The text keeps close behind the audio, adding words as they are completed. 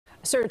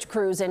Search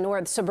crews in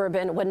north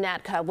suburban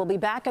Winnetka will be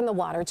back in the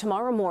water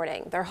tomorrow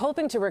morning. They're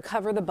hoping to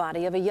recover the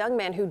body of a young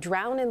man who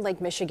drowned in Lake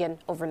Michigan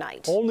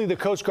overnight. Only the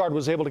Coast Guard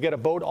was able to get a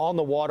boat on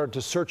the water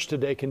to search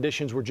today.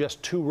 Conditions were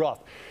just too rough.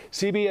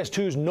 CBS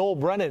 2's Noel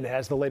Brennan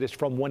has the latest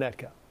from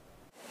Winnetka.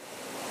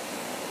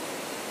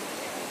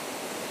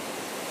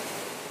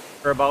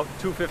 About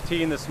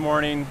 2:15 this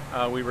morning,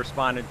 we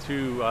responded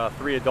to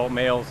 3 adult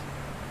males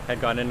had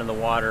gone into the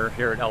water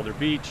here at Elder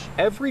Beach.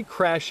 Every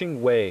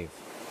crashing wave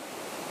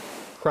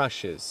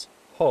crushes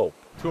hope.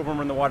 2 of them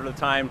were in the water at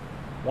the time.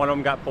 1 of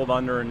them got pulled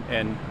under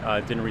and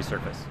didn't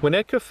resurface.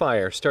 Winnetka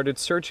Fire started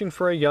searching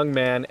for a young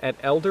man at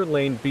Elder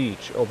Lane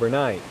Beach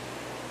overnight.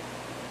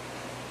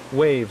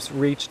 Waves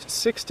reached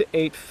 6 to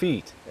 8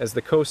 feet as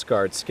the Coast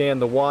Guard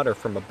scanned the water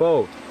from a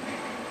boat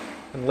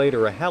and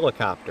later a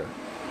helicopter.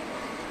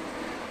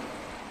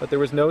 But there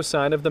was no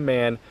sign of the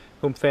man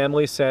whom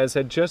family says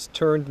had just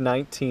turned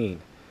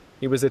 19.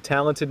 He was a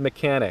talented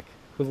mechanic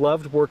who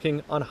loved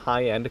working on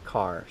high-end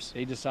cars.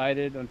 They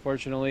decided,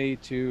 unfortunately,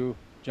 to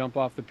jump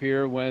off the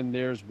pier when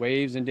there's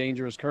waves and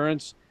dangerous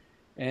currents,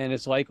 and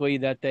it's likely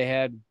that they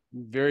had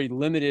very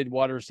limited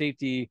water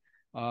safety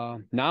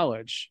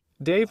knowledge.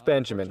 Dave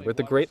Benjamin with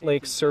the Great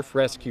Lakes Surf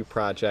Rescue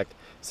Project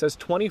says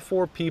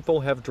 24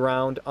 people have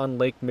drowned on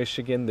Lake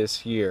Michigan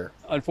this year.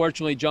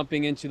 Unfortunately,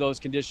 jumping into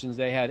those conditions,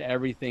 they had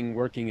everything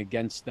working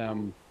against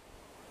them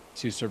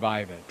to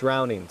survive it.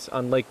 Drownings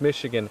on Lake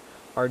Michigan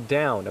are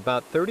down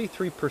about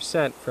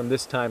 33% from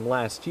this time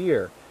last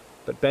year,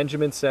 but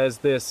Benjamin says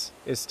this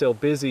is still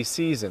busy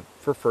season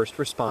for first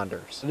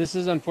responders. This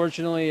is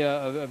unfortunately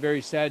a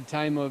very sad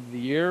time of the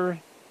year.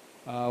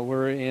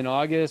 We're in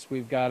August.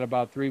 We've got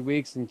about 3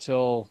 weeks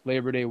until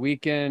Labor Day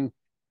weekend,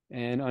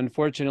 and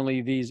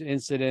unfortunately these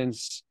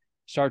incidents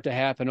start to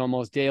happen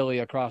almost daily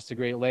across the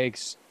Great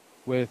Lakes,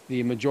 with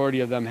the majority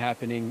of them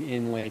happening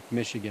in Lake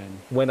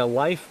Michigan. When a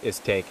life is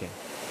taken,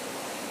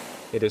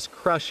 it is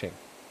crushing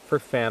for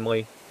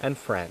family and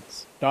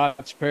friends.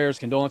 Thoughts, prayers,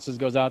 condolences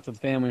goes out to the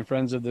family and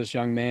friends of this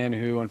young man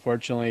who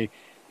unfortunately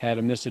had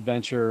a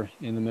misadventure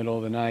in the middle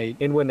of the night.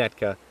 In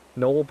Winnetka,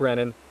 Noel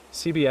Brennan,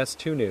 CBS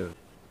 2 News.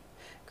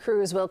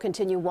 Crews will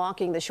continue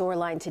walking the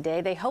shoreline today.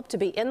 They hope to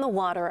be in the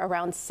water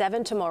around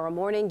 7 tomorrow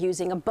morning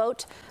using a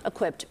boat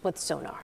equipped with sonar.